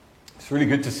It's really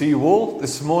good to see you all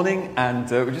this morning, and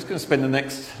we're just going to spend the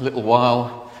next little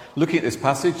while looking at this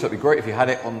passage. So it'd be great if you had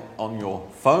it on your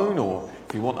phone, or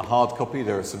if you want a hard copy,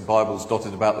 there are some Bibles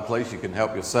dotted about the place. You can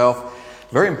help yourself.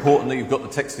 Very important that you've got the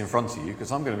text in front of you,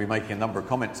 because I'm going to be making a number of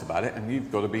comments about it, and you've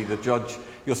got to be the judge.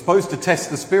 You're supposed to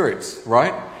test the spirits,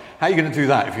 right? How are you going to do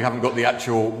that if you haven't got the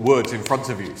actual words in front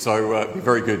of you? So it'd be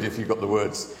very good if you've got the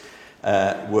words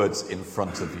in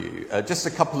front of you. Just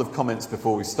a couple of comments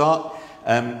before we start.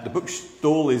 The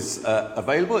bookstall is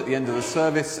available at the end of the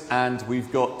service, and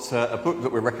we've got a book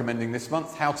that we're recommending this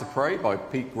month, How to Pray by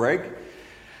Pete Greig.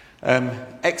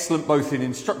 Excellent both in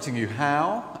instructing you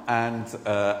how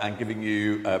and giving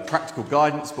you practical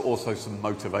guidance, but also some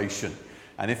motivation.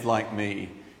 And if, like me,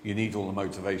 you need all the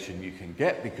motivation you can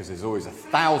get, because there's always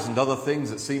 1,000 other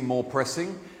things that seem more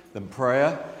pressing than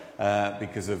prayer,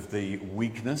 because of the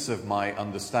weakness of my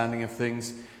understanding of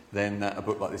things, then a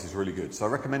book like this is really good. So I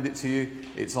recommend it to you.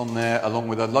 It's on there along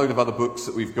with a load of other books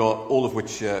that we've got, all of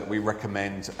which we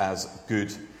recommend as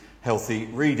good, healthy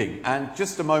reading. And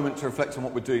just a moment to reflect on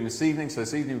what we're doing this evening. So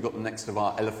this evening we've got the next of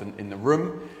our Elephant in the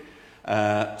Room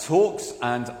talks,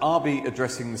 and I'll be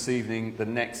addressing this evening the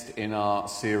next in our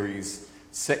series,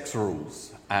 Sex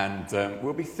Rules. And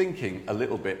we'll be thinking a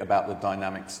little bit about the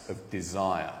dynamics of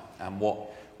desire and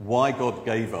why God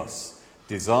gave us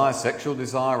desire, sexual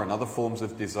desire and other forms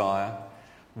of desire,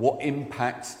 what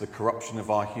impact the corruption of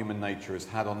our human nature has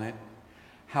had on it,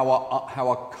 how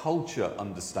our culture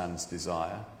understands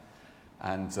desire,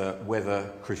 and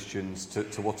whether Christians,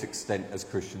 to what extent as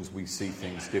Christians we see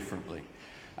things differently.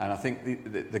 And I think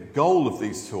the goal of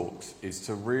these talks is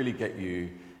to really get you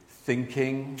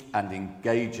thinking and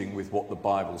engaging with what the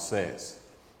Bible says.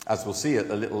 As we'll see a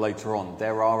little later on,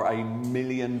 there are a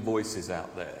million voices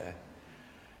out there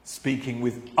speaking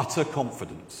with utter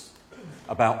confidence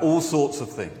about all sorts of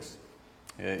things.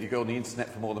 You go on the internet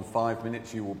for more than 5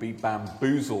 minutes, you will be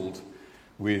bamboozled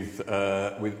with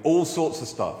all sorts of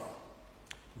stuff.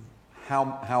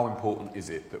 How important is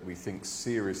it that we think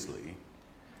seriously?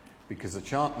 Because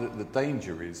the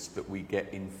danger is that we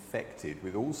get infected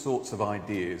with all sorts of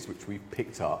ideas which we've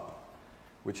picked up,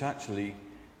 which actually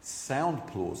sound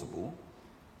plausible,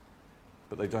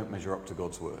 but they don't measure up to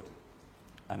God's word.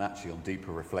 And actually, on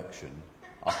deeper reflection,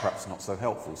 are perhaps not so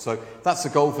helpful. So that's the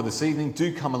goal for this evening.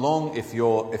 Do come along if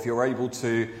you're able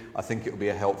to. I think it will be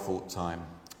a helpful time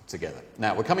together.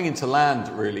 Now, we're coming into land,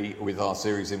 really, with our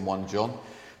series in 1 John.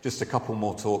 Just a couple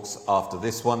more talks after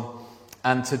this one.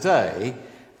 And today,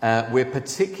 we're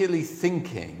particularly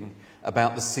thinking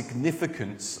about the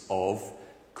significance of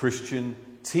Christian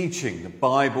teaching, the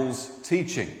Bible's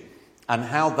teaching, and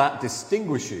how that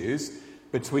distinguishes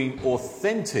between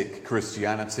authentic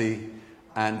Christianity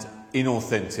and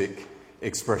inauthentic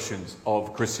expressions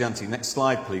of Christianity. Next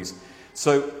slide, please.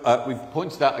 So we've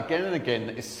pointed out again and again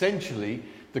that essentially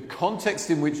the context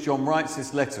in which John writes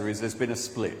this letter is there's been a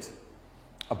split.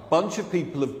 A bunch of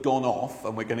people have gone off,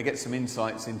 and we're going to get some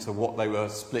insights into what they were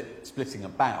splitting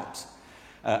about.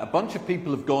 A bunch of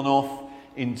people have gone off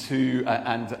into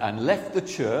and left the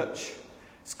church.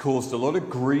 It's caused a lot of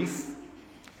grief.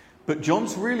 But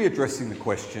John's really addressing the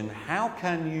question, how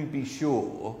can you be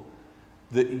sure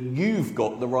that you've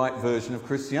got the right version of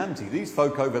Christianity? These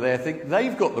folk over there think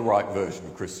they've got the right version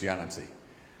of Christianity.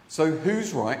 So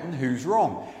who's right and who's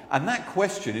wrong? And that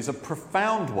question is a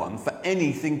profound one for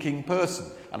any thinking person.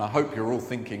 And I hope you're all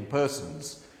thinking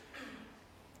persons.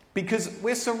 Because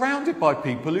we're surrounded by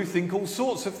people who think all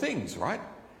sorts of things, right?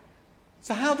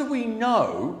 So how do we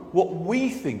know what we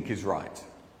think is right?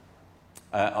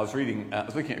 I was looking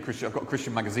at I've got a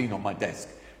Christian magazine on my desk.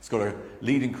 It's got a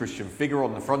leading Christian figure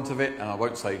on the front of it, and I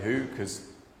won't say who, because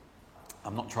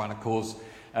I'm not trying to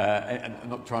I'm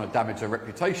not trying to damage their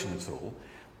reputation at all.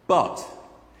 But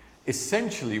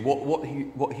essentially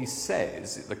what he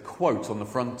says, the quote on the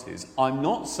front is, I'm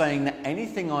not saying that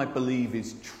anything I believe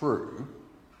is true,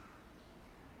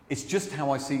 it's just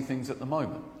how I see things at the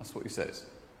moment. That's what he says.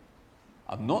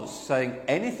 I'm not saying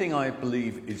anything I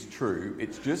believe is true,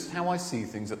 it's just how I see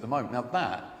things at the moment. Now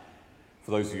that,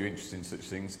 for those of you interested in such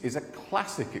things, is a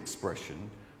classic expression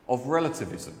of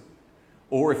relativism,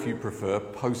 or if you prefer,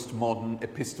 postmodern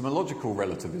epistemological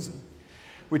relativism,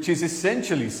 which is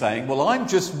essentially saying, well, I'm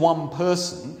just one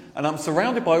person, and I'm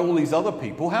surrounded by all these other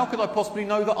people, how could I possibly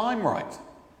know that I'm right?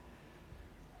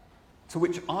 To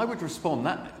which I would respond,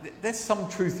 that there's some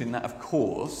truth in that, of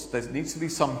course. There needs to be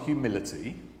some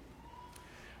humility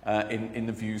in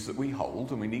the views that we hold,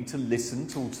 and we need to listen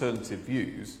to alternative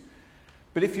views.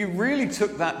 But if you really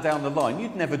took that down the line,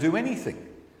 you'd never do anything.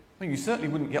 I mean, you certainly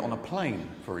wouldn't get on a plane,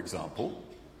 for example,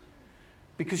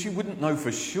 because you wouldn't know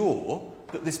for sure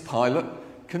that this pilot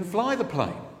can fly the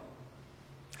plane.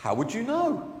 How would you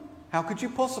know? How could you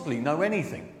possibly know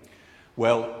anything?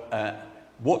 Well,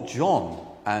 what John,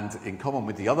 and in common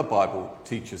with the other Bible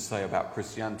teachers, say about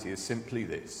Christianity is simply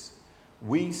this: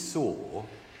 we saw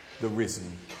the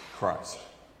risen Christ.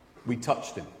 We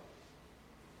touched him.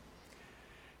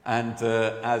 And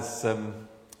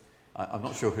I'm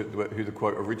not sure who the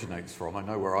quote originates from, I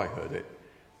know where I heard it.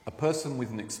 A person with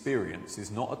an experience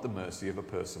is not at the mercy of a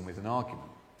person with an argument.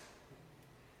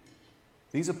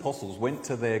 These apostles went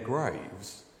to their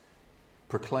graves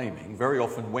proclaiming, very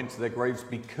often went to their graves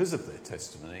because of their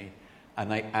testimony, and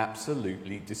they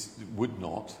absolutely would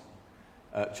not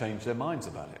change their minds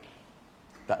about it.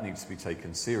 That needs to be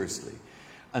taken seriously.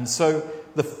 And so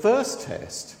the first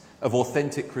test of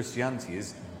authentic Christianity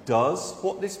is, does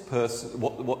what this person,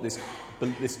 what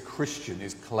this Christian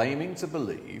is claiming to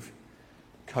believe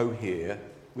cohere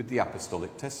with the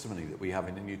apostolic testimony that we have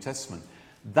in the New Testament?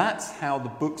 That's how the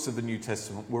books of the New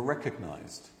Testament were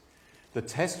recognized. The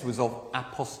test was of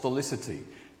apostolicity.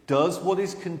 Does what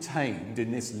is contained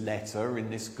in this letter, in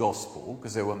this gospel,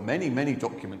 because there were many, many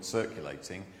documents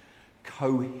circulating,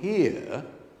 cohere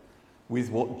with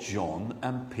what John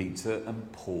and Peter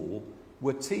and Paul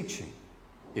were teaching?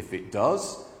 If it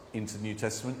does, into the New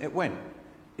Testament it went.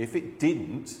 If it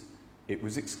didn't, it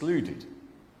was excluded.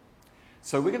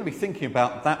 So we're going to be thinking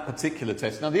about that particular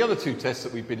test. Now, the other two tests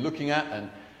that we've been looking at, and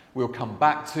we'll come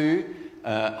back to,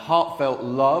 heartfelt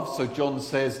love. So John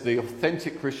says the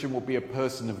authentic Christian will be a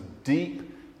person of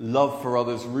deep love for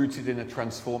others, rooted in a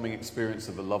transforming experience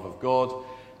of the love of God.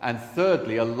 And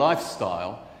thirdly, a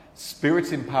lifestyle,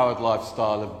 spirit-empowered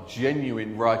lifestyle of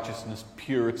genuine righteousness,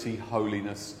 purity,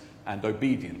 holiness, and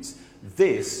obedience.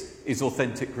 This is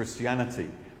authentic Christianity.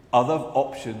 Other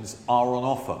options are on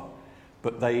offer,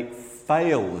 but they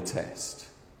fail the test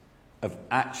of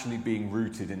actually being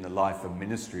rooted in the life and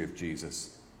ministry of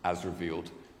Jesus as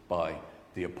revealed by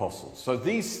the apostles. So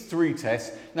these three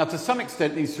tests, now to some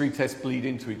extent these three tests bleed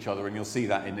into each other, and you'll see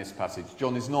that in this passage.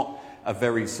 John is not a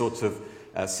very sort of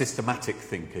systematic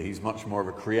thinker. He's much more of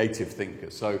a creative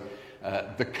thinker. So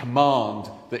the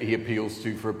command that he appeals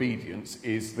to for obedience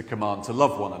is the command to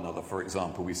love one another, for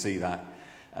example. We see that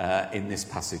in this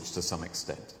passage to some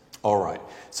extent. All right,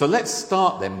 so let's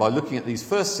start then by looking at these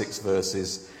first 6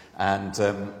 verses, and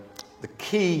the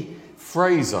key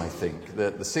phrase, I think,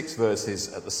 the 6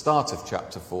 verses at the start of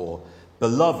chapter 4,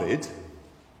 beloved,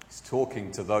 he's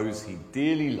talking to those he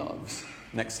dearly loves.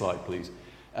 Next slide, please.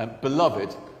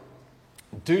 Beloved,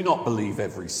 do not believe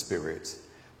every spirit,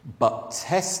 but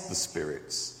test the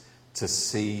spirits to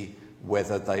see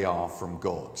whether they are from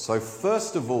God. So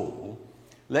first of all,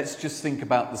 let's just think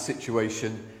about the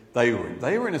situation they were in.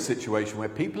 They were in a situation where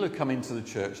people had come into the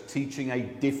church teaching a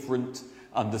different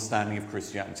understanding of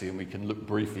Christianity, and we can look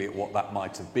briefly at what that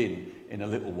might have been in a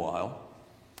little while.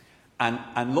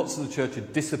 And lots of the church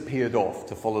had disappeared off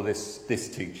to follow this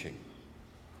teaching.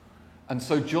 And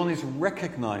so John is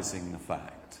recognizing the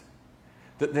fact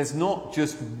that there's not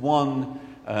just one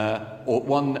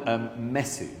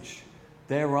message.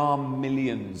 There are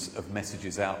millions of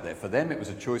messages out there. For them, it was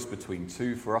a choice between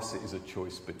two. For us, it is a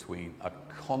choice between a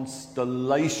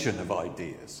constellation of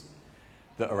ideas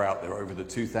that are out there over the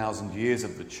 2,000 years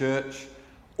of the church.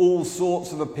 All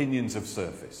sorts of opinions have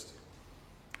surfaced.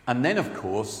 And then, of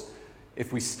course,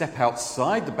 if we step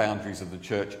outside the boundaries of the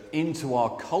church into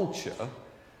our culture,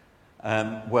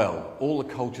 all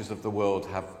the cultures of the world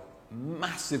have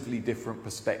massively different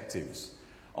perspectives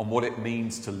on what it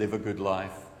means to live a good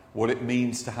life, what it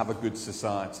means to have a good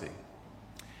society.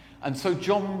 And so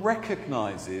John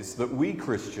recognizes that we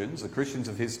Christians, the Christians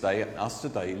of his day and us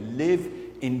today, live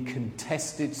in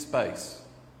contested space.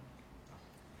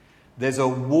 There's a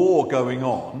war going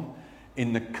on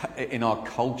in our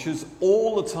cultures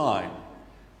all the time.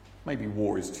 Maybe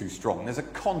war is too strong. There's a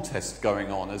contest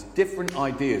going on as different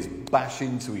ideas bash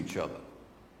into each other.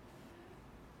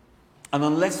 And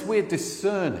unless we're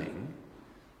discerning,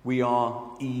 we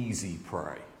are easy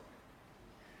prey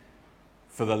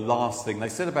for the last thing. They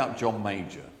said about John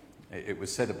Major, it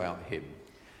was said about him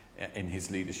in his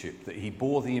leadership, that he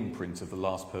bore the imprint of the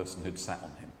last person who'd sat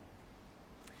on him.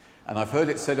 And I've heard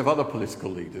it said of other political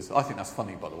leaders, I think that's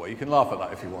funny, by the way, you can laugh at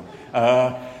that if you want.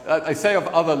 They say of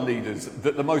other leaders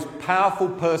that the most powerful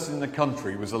person in the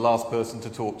country was the last person to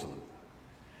talk to them,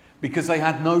 because they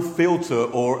had no filter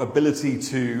or ability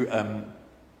to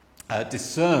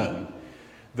discern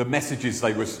the messages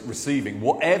they were receiving.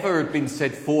 Whatever had been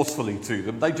said forcefully to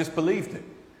them, they just believed it.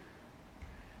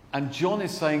 And John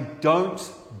is saying, don't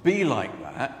be like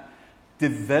that.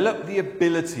 Develop the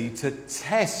ability to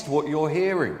test what you're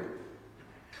hearing.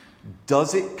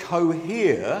 Does it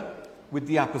cohere with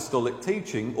the apostolic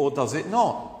teaching, or does it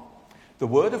not? The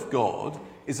Word of God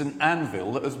is an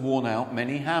anvil that has worn out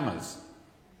many hammers.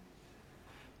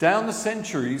 Down the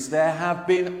centuries, there have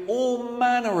been all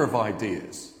manner of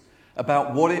ideas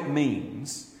about what it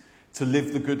means to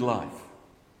live the good life.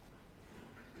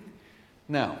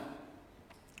 Now,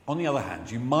 on the other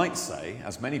hand, you might say,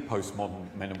 as many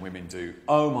postmodern men and women do,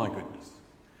 oh my goodness,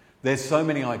 there's so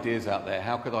many ideas out there,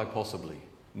 how could I possibly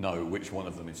know which one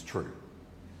of them is true?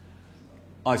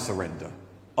 I surrender.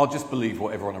 I'll just believe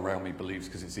what everyone around me believes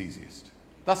because it's easiest.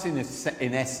 That's in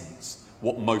essence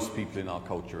what most people in our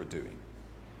culture are doing.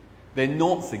 They're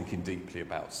not thinking deeply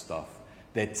about stuff.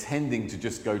 They're tending to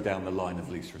just go down the line of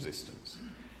least resistance.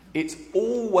 It's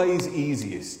always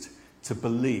easiest to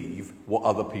believe what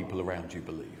other people around you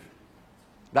believe.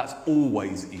 That's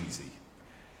always easy.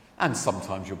 And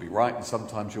sometimes you'll be right and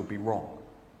sometimes you'll be wrong.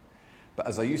 But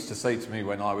as I used to say to me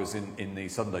when I was in the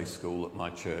Sunday school at my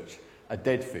church, a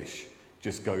dead fish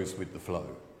just goes with the flow.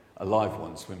 A live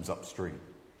one swims upstream.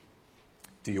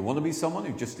 Do you want to be someone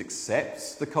who just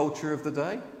accepts the culture of the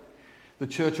day? The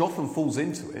church often falls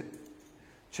into it.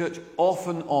 Church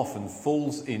often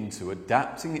falls into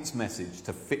adapting its message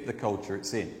to fit the culture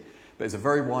it's in. But it's a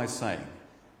very wise saying.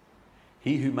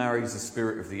 He who marries the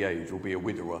spirit of the age will be a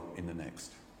widower in the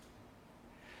next.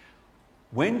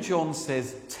 When John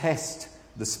says test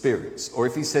the spirits, or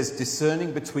if he says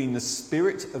discerning between the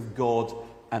Spirit of God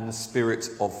and the spirit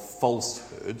of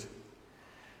falsehood,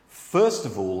 first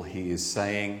of all he is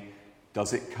saying,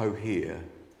 does it cohere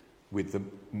with the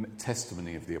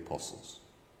testimony of the apostles?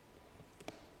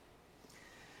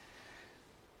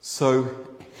 So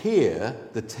here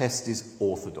the test is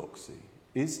orthodoxy.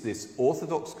 Is this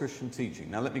orthodox Christian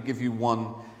teaching? Now let me give you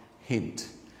one hint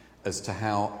as to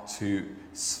how to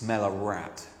smell a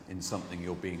rat in something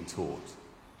you're being taught.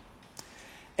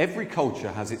 Every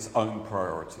culture has its own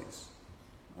priorities.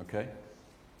 Okay?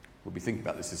 We'll be thinking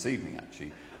about this evening,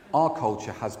 actually. Our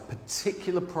culture has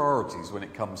particular priorities when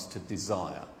it comes to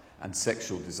desire, and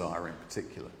sexual desire in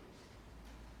particular.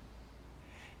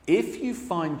 If you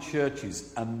find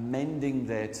churches amending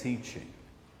their teaching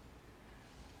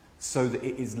so that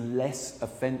it is less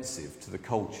offensive to the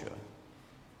culture,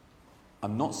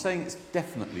 I'm not saying it's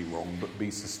definitely wrong, but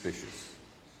be suspicious.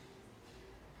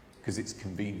 Because it's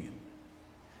convenient.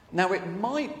 Now, it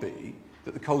might be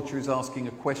that the culture is asking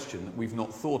a question that we've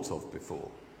not thought of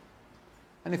before.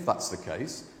 And if that's the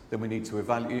case, then we need to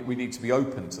evaluate, we need to be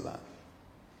open to that.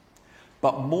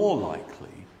 But more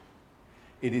likely,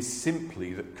 it is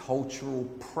simply that cultural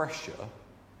pressure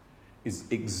is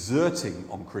exerting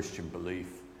on Christian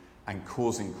belief and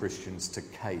causing Christians to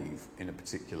cave in a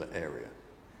particular area.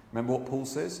 Remember what Paul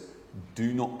says?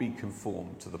 Do not be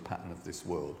conformed to the pattern of this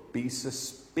world. Be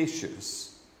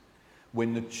suspicious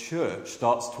when the church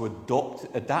starts to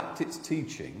adapt its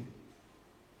teaching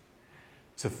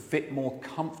to fit more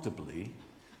comfortably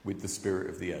with the spirit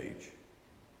of the age.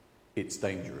 It's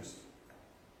dangerous.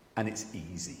 And it's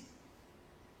easy.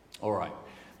 All right,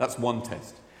 that's one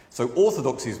test. So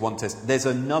orthodoxy is one test. There's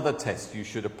another test you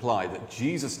should apply that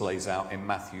Jesus lays out in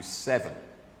Matthew 7.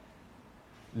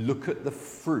 Look at the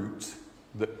fruit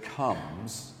that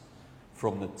comes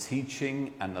from the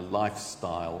teaching and the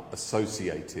lifestyle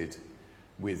associated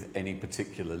with any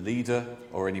particular leader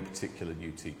or any particular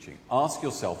new teaching. Ask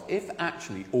yourself, if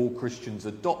actually all Christians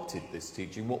adopted this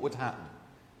teaching, what would happen?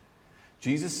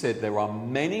 Jesus said there are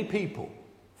many people,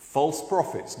 false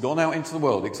prophets, gone out into the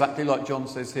world, exactly like John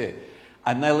says here.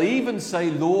 And they'll even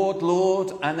say, Lord,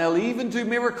 Lord, and they'll even do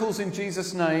miracles in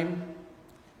Jesus' name.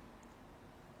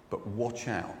 But watch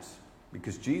out,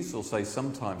 because Jesus will say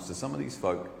sometimes to some of these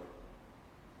folk,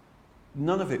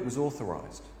 none of it was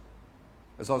authorized.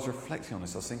 As I was reflecting on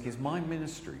this, I was thinking, is my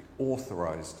ministry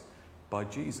authorized by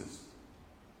Jesus?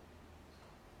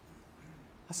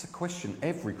 That's a question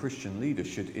every Christian leader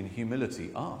should, in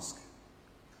humility, ask.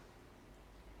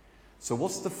 So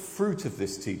what's the fruit of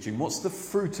this teaching? What's the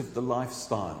fruit of the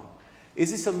lifestyle? Is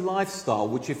this a lifestyle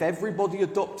which, if everybody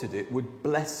adopted it, would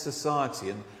bless society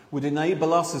and would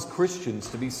enable us as Christians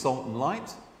to be salt and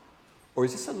light? Or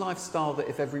is this a lifestyle that,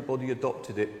 if everybody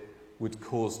adopted it, would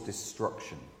cause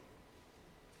destruction?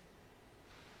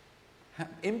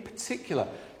 In particular,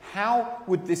 how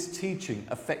would this teaching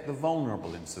affect the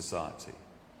vulnerable in society?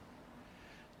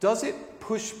 Does it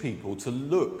push people to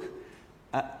look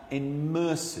in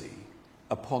mercy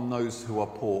upon those who are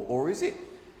poor? Or is it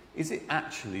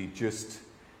actually just,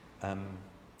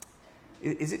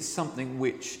 is it something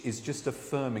which is just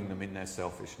affirming them in their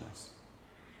selfishness?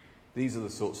 These are the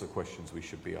sorts of questions we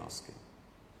should be asking.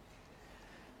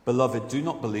 Beloved, do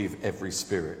not believe every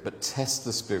spirit, but test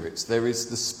the spirits. There is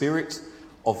the spirit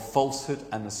of falsehood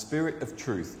and the spirit of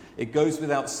truth. It goes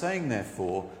without saying,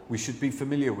 therefore, we should be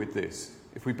familiar with this.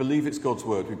 If we believe it's God's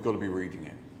word, we've got to be reading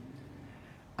it.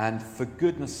 And for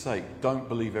goodness sake, don't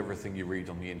believe everything you read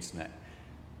on the internet.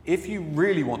 If you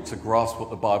really want to grasp what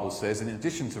the Bible says, in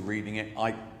addition to reading it,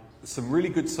 some really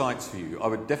good sites for you. I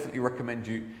would definitely recommend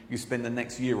you spend the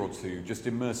next year or two just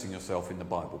immersing yourself in the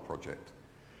Bible Project.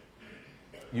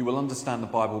 You will understand the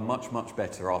Bible much, much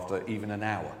better after even an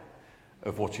hour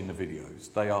of watching the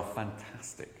videos. They are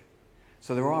fantastic.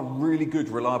 So there are really good,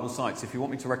 reliable sites. If you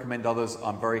want me to recommend others,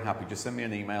 I'm very happy. Just send me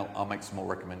an email. I'll make some more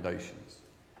recommendations.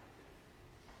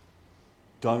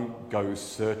 Don't go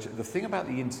search. The thing about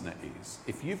the internet is,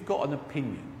 if you've got an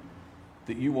opinion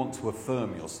that you want to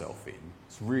affirm yourself in,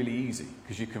 it's really easy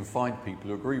because you can find people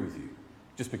who agree with you.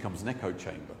 It just becomes an echo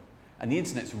chamber. And the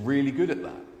internet's really good at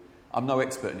that. I'm no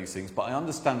expert in these things, but I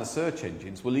understand the search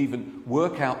engines will even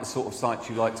work out the sort of sites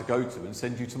you like to go to and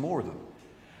send you to more of them.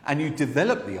 And you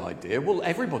develop the idea, well,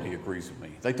 everybody agrees with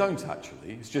me. They don't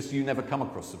actually. It's just you never come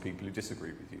across the people who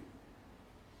disagree with you.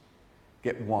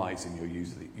 Get wise in your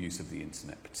use of the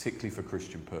internet, particularly for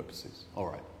Christian purposes. All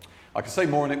right. I could say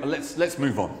more on it, but let's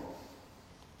move on.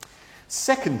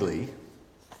 Secondly,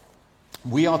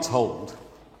 we are told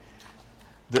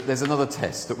that there's another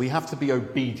test, that we have to be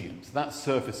obedient. That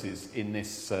surfaces in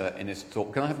this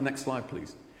talk. Can I have the next slide,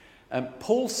 please?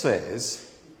 Paul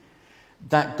says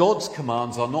that God's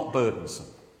commands are not burdensome.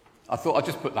 I thought I'd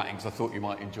just put that in because I thought you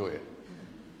might enjoy it.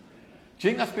 Do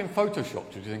you think that's been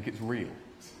photoshopped, or do you think it's real?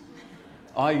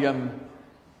 It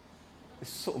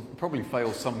sort of probably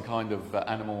fails some kind of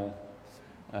animal.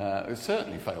 It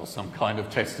certainly fails some kind of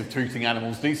test of treating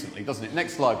animals decently, doesn't it?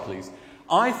 Next slide, please.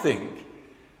 I think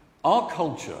our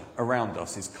culture around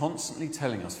us is constantly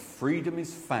telling us freedom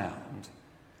is found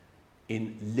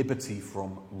in liberty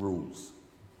from rules.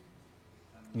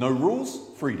 No rules,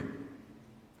 freedom.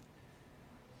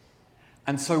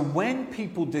 And so when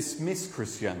people dismiss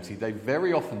Christianity, they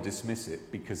very often dismiss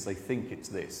it because they think it's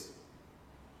this.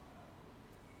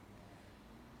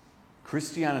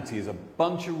 Christianity is a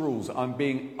bunch of rules. I'm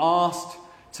being asked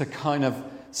to kind of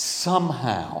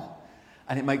somehow,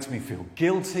 and it makes me feel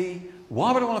guilty.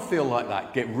 Why would I want to feel like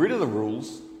that? Get rid of the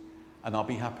rules and I'll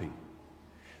be happy.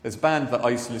 There's a band that I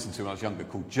used to listen to when I was younger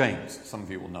called James. Some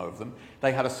of you will know of them.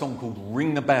 They had a song called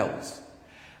Ring the Bells.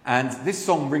 And this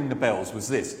song, Ring the Bells, was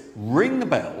this. Ring the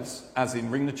bells, as in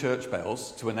ring the church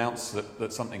bells, to announce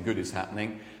that something good is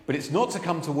happening. But it's not to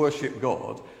come to worship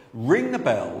God. Ring the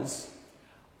bells.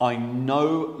 I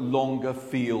no longer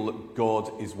feel that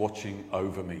God is watching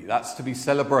over me. That's to be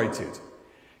celebrated.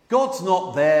 God's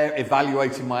not there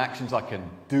evaluating my actions. I can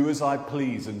do as I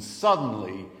please, and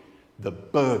suddenly the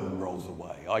burden rolls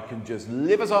away. I can just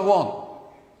live as I want.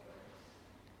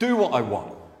 Do what I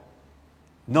want.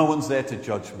 No one's there to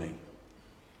judge me.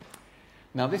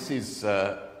 Now this is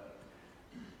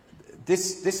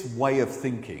this way of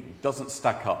thinking doesn't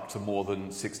stack up to more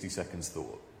than 60 seconds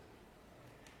thought.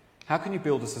 How can you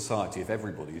build a society if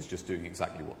everybody is just doing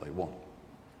exactly what they want?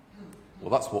 Well,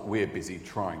 that's what we're busy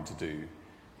trying to do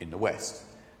in the West,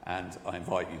 and I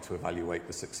invite you to evaluate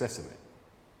the success of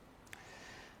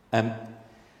it.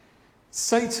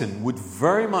 Satan would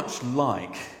very much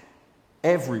like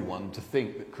everyone to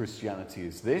think that Christianity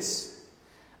is this,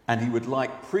 and he would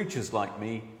like preachers like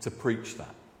me to preach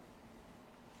that.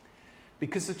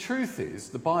 Because the truth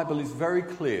is, the Bible is very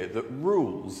clear that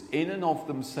rules in and of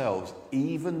themselves,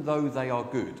 even though they are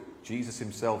good, Jesus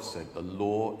himself said, the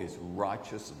law is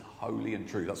righteous and holy and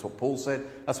true. That's what Paul said.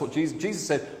 That's what Jesus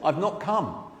said. I've not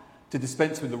come to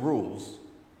dispense with the rules.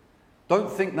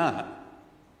 Don't think that.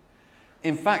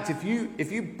 In fact, if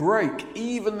you break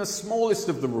even the smallest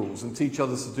of the rules and teach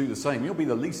others to do the same, you'll be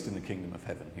the least in the kingdom of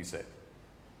heaven, he said.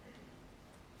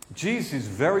 Jesus is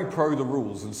very pro the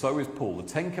rules, and so is Paul. The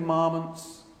Ten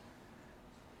Commandments,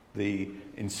 the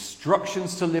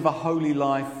instructions to live a holy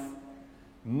life,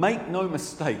 make no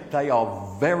mistake, they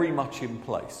are very much in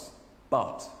place.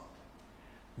 But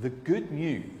the good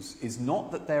news is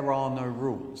not that there are no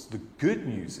rules. The good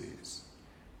news is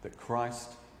that Christ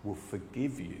will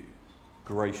forgive you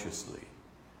graciously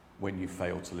when you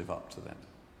fail to live up to them.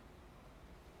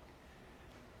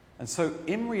 And so,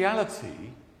 in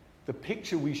reality, the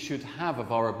picture we should have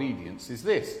of our obedience is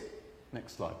this.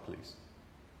 Next slide, please.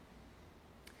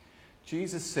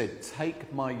 Jesus said,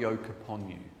 "Take my yoke upon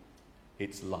you.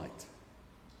 It's light."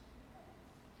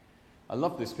 I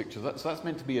love this picture. So that's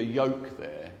meant to be a yoke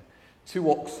there.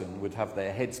 Two oxen would have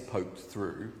their heads poked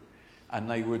through, and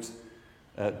they would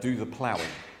do the ploughing.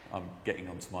 I'm getting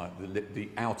onto the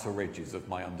outer edges of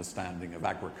my understanding of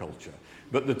agriculture.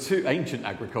 But the two ancient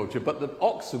agriculture, but the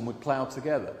oxen would plough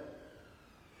together.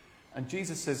 And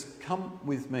Jesus says, come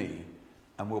with me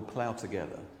and we'll plough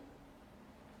together.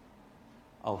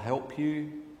 I'll help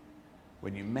you.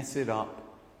 When you mess it up,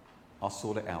 I'll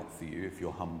sort it out for you if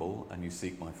you're humble and you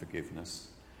seek my forgiveness.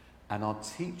 And I'll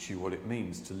teach you what it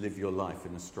means to live your life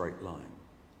in a straight line.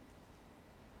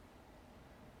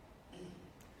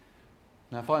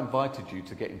 Now, if I invited you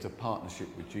to get into partnership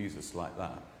with Jesus like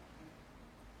that,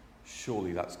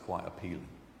 surely that's quite appealing.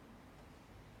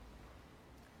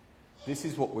 This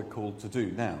is what we're called to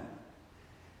do. Now,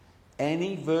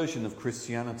 any version of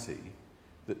Christianity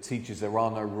that teaches there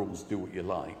are no rules, do what you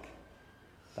like,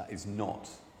 that is not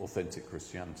authentic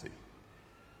Christianity.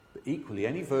 But equally,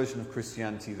 any version of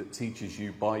Christianity that teaches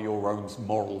you by your own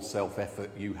moral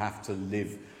self-effort, you have to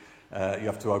live, you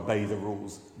have to obey the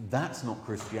rules, that's not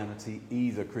Christianity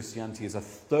either. Christianity is a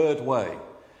third way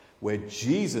where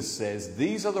Jesus says,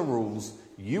 these are the rules,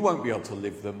 you won't be able to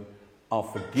live them, I'll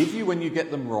forgive you when you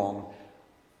get them wrong,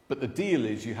 but the deal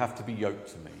is you have to be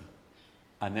yoked to me,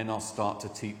 and then I'll start to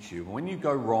teach you. And when you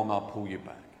go wrong, I'll pull you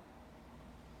back.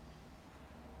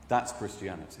 That's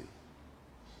Christianity.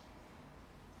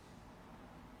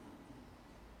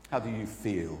 How do you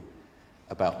feel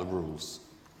about the rules?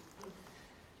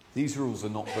 These rules are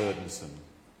not burdensome.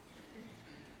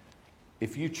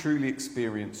 If you truly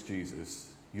experience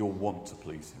Jesus, you'll want to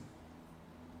please him.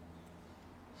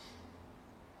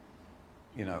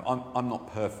 You know, I'm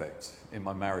not perfect. In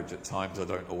my marriage at times I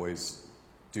don't always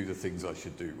do the things I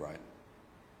should do right.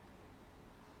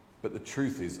 But the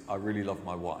truth is, I really love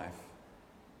my wife.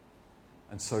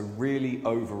 And so really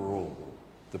overall,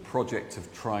 the project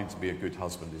of trying to be a good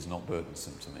husband is not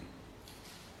burdensome to me.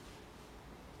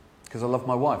 Because I love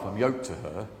my wife, I'm yoked to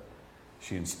her,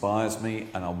 she inspires me,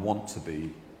 and I want to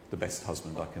be the best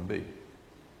husband I can be.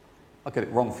 I get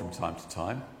it wrong from time to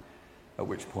time, at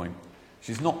which point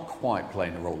she's not quite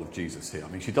playing the role of Jesus here. I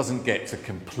mean, she doesn't get to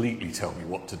completely tell me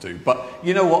what to do, but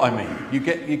you know what I mean. You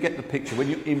get the picture. When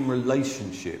you're in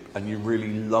relationship and you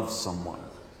really love someone,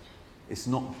 it's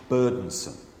not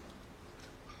burdensome.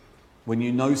 When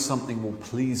you know something will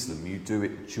please them, you do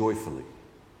it joyfully.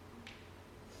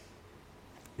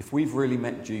 If we've really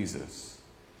met Jesus,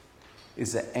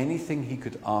 is there anything he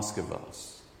could ask of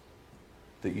us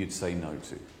that you'd say no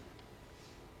to?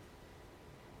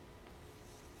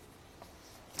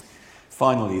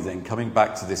 Finally then, coming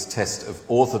back to this test of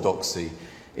orthodoxy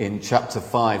in chapter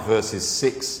 5, verses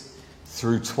 6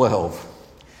 through 12.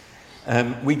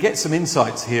 We get some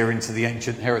insights here into the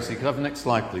ancient heresy. Could I have the next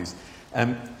slide, please?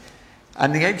 And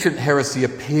the ancient heresy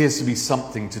appears to be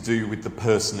something to do with the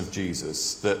person of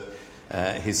Jesus, that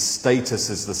his status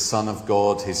as the Son of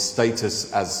God, his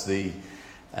status as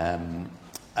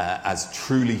as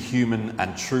truly human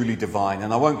and truly divine.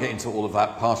 And I won't get into all of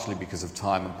that, partially because of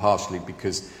time and partially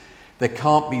because there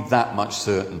can't be that much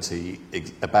certainty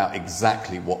about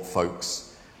exactly what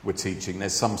folks were teaching.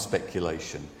 There's some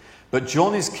speculation. But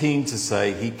John is keen to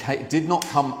say he did not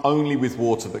come only with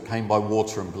water, but came by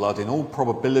water and blood. In all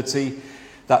probability,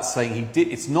 that's saying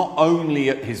it's not only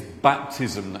at his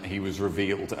baptism that he was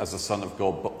revealed as the Son of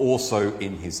God, but also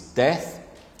in his death,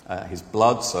 his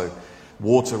blood. So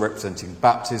water representing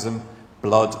baptism,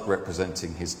 blood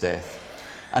representing his death.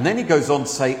 And then he goes on to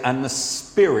say, and the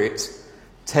Spirit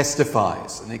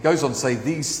testifies. And it goes on to say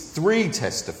these three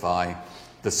testify: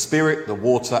 the Spirit, the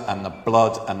water, and the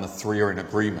blood, and the three are in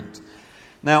agreement.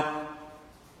 Now,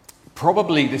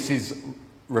 probably this is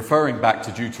referring back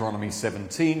to Deuteronomy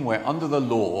 17, where under the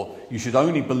law, you should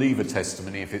only believe a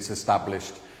testimony if it's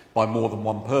established by more than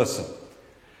one person.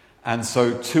 And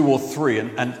so two or three,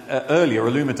 and earlier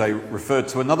Illumide referred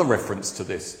to another reference to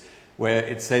this, where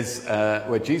it says,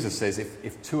 where Jesus says,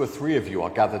 if two or three of you are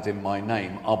gathered in my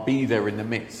name, I'll be there in the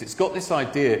midst. It's got this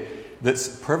idea that's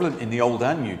prevalent in the Old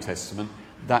and New Testament,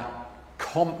 that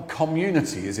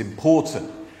community is important.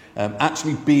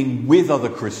 Actually being with other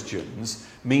Christians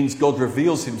means God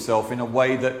reveals himself in a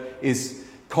way that is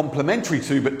complementary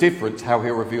to, but different to how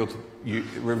he'll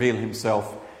reveal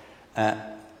himself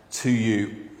to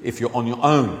you if you're on your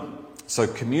own. So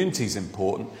community is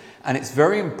important, and it's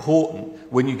very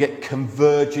important when you get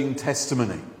converging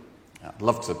testimony. I'd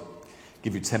love to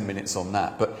give you 10 minutes on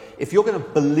that, but if you're going to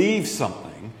believe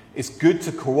something, it's good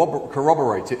to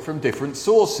corroborate it from different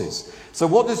sources. So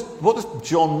what does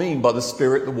John mean by the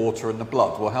Spirit, the water, and the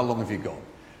blood? Well, how long have you got?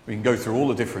 We can go through all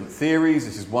the different theories.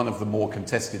 This is one of the more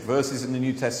contested verses in the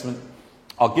New Testament.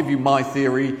 I'll give you my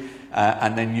theory,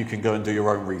 and then you can go and do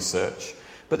your own research.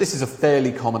 But this is a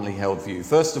fairly commonly held view.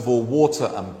 First of all,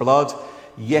 water and blood.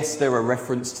 Yes, they're a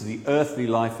reference to the earthly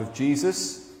life of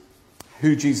Jesus,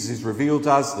 who Jesus is revealed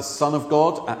as, the Son of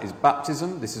God at his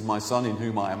baptism. This is my Son in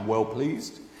whom I am well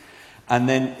pleased. And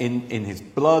then in his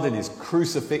blood, in his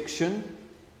crucifixion,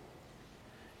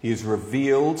 he is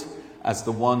revealed as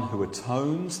the one who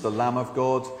atones, the Lamb of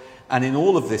God. And in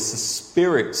all of this, the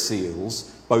Spirit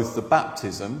seals both the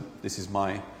baptism, this is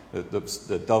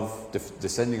the dove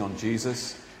descending on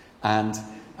Jesus, and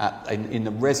in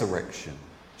the resurrection,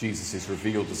 Jesus is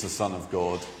revealed as the Son of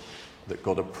God, that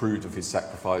God approved of his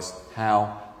sacrifice.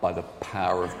 How? By the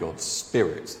power of God's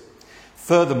Spirit.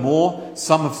 Furthermore,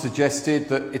 some have suggested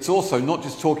that it's also not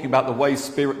just talking about the way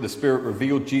the Spirit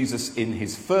revealed Jesus in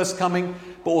his first coming,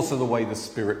 but also the way the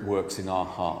Spirit works in our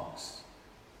hearts.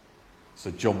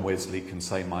 So John Wesley can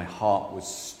say, "My heart was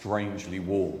strangely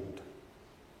warmed."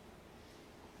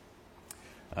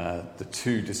 The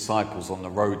two disciples on the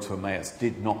road to Emmaus,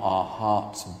 "Did not our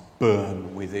hearts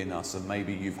burn within us?" And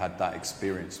maybe you've had that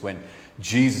experience when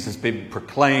Jesus has been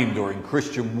proclaimed, or in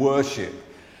Christian worship,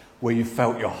 where you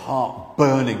felt your heart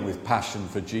burning with passion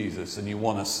for Jesus and you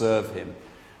want to serve him.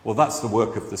 Well, that's the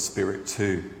work of the Spirit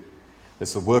too.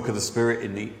 There's the work of the Spirit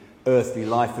in the earthly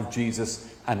life of Jesus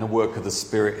and the work of the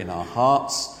Spirit in our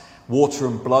hearts. Water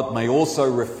and blood may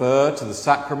also refer to the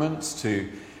sacraments, to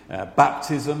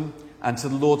baptism, and to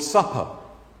the Lord's Supper.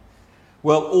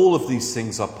 Well, all of these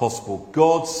things are possible.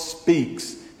 God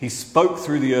speaks. He spoke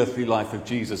through the earthly life of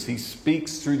Jesus. He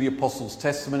speaks through the apostles'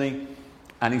 testimony,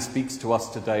 and he speaks to us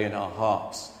today in our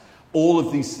hearts. All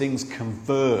of these things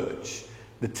converge.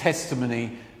 The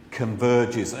testimony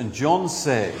converges. And John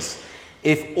says,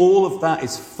 if all of that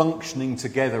is functioning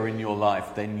together in your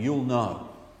life, then you'll know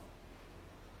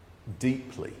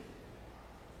deeply.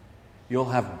 You'll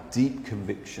have deep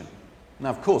conviction. Now,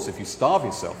 of course, if you starve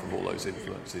yourself of all those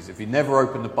influences, if you never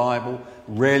open the Bible,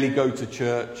 rarely go to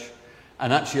church,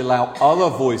 and actually allow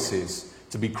other voices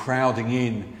to be crowding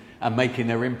in and making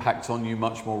their impact on you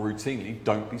much more routinely,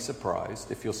 don't be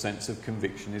surprised if your sense of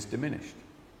conviction is diminished.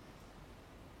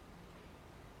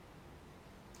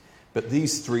 But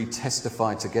these three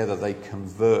testify together, they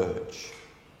converge.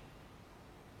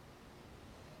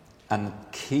 And the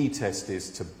key test is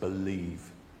to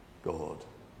believe God.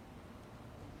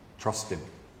 Trust him.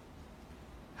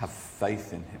 Have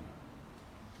faith in him.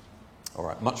 All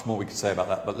right, much more we could say about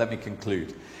that, but let me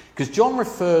conclude. Because John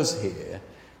refers here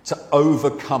to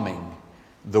overcoming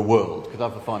the world. Could I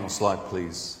have the final slide,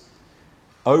 please?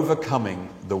 Overcoming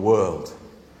the world.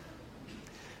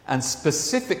 And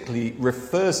specifically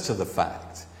refers to the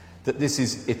fact that this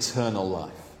is eternal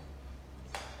life.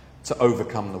 To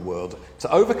overcome the world.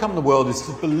 To overcome the world is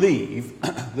to believe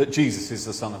that Jesus is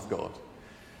the Son of God.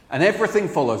 And everything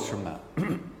follows from that.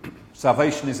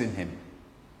 Salvation is in him.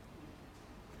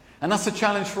 And that's a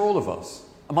challenge for all of us.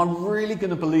 Am I really going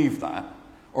to believe that?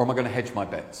 Or am I going to hedge my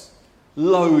bets?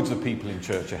 Loads of people in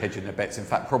church are hedging their bets. In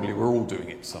fact, probably we're all doing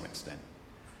it to some extent.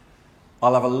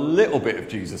 I'll have a little bit of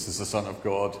Jesus as the Son of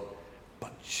God,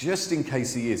 but just in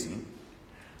case he isn't,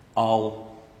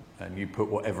 and you put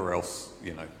whatever else,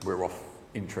 we're off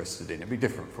interested in. It'll be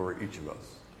different for each of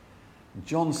us.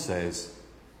 John says,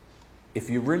 if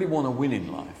you really want to win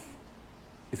in life,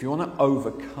 if you want to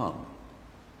overcome,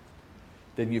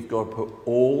 then you've got to put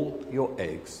all your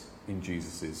eggs in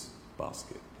Jesus'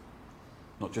 basket.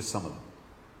 Not just some of them.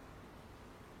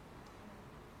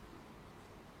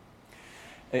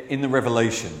 In the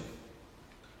Revelation,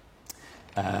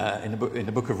 in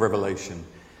the book of Revelation,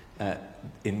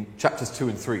 in chapters 2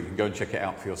 and 3, you can go and check it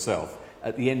out for yourself.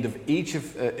 At the end of each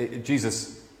of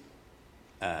Jesus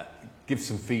gives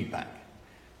some feedback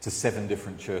to 7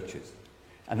 different churches.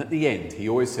 And at the end, he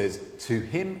always says, to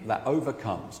him that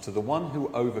overcomes, to the one who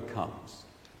overcomes,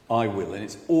 I will. And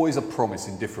it's always a promise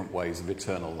in different ways of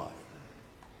eternal life.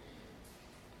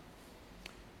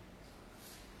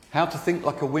 How to think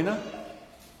like a winner?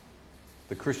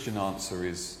 The Christian answer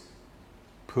is,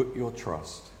 put your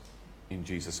trust in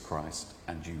Jesus Christ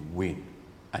and you win.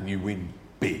 And you win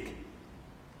big.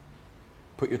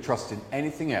 Put your trust in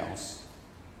anything else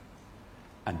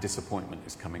and disappointment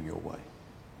is coming your way.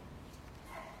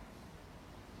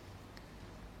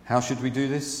 How should we do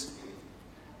this?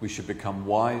 We should become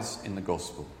wise in the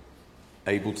gospel,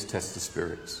 able to test the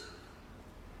spirits.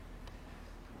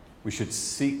 We should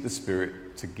seek the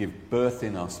Spirit to give birth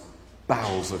in us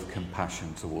bowels of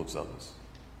compassion towards others.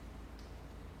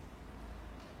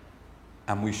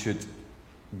 And we should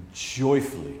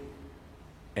joyfully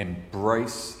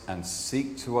embrace and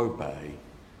seek to obey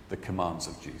the commands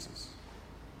of Jesus.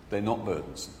 They're not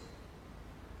burdensome.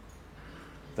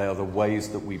 They are the ways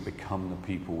that we become the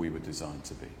people we were designed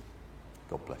to be.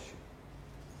 God bless you.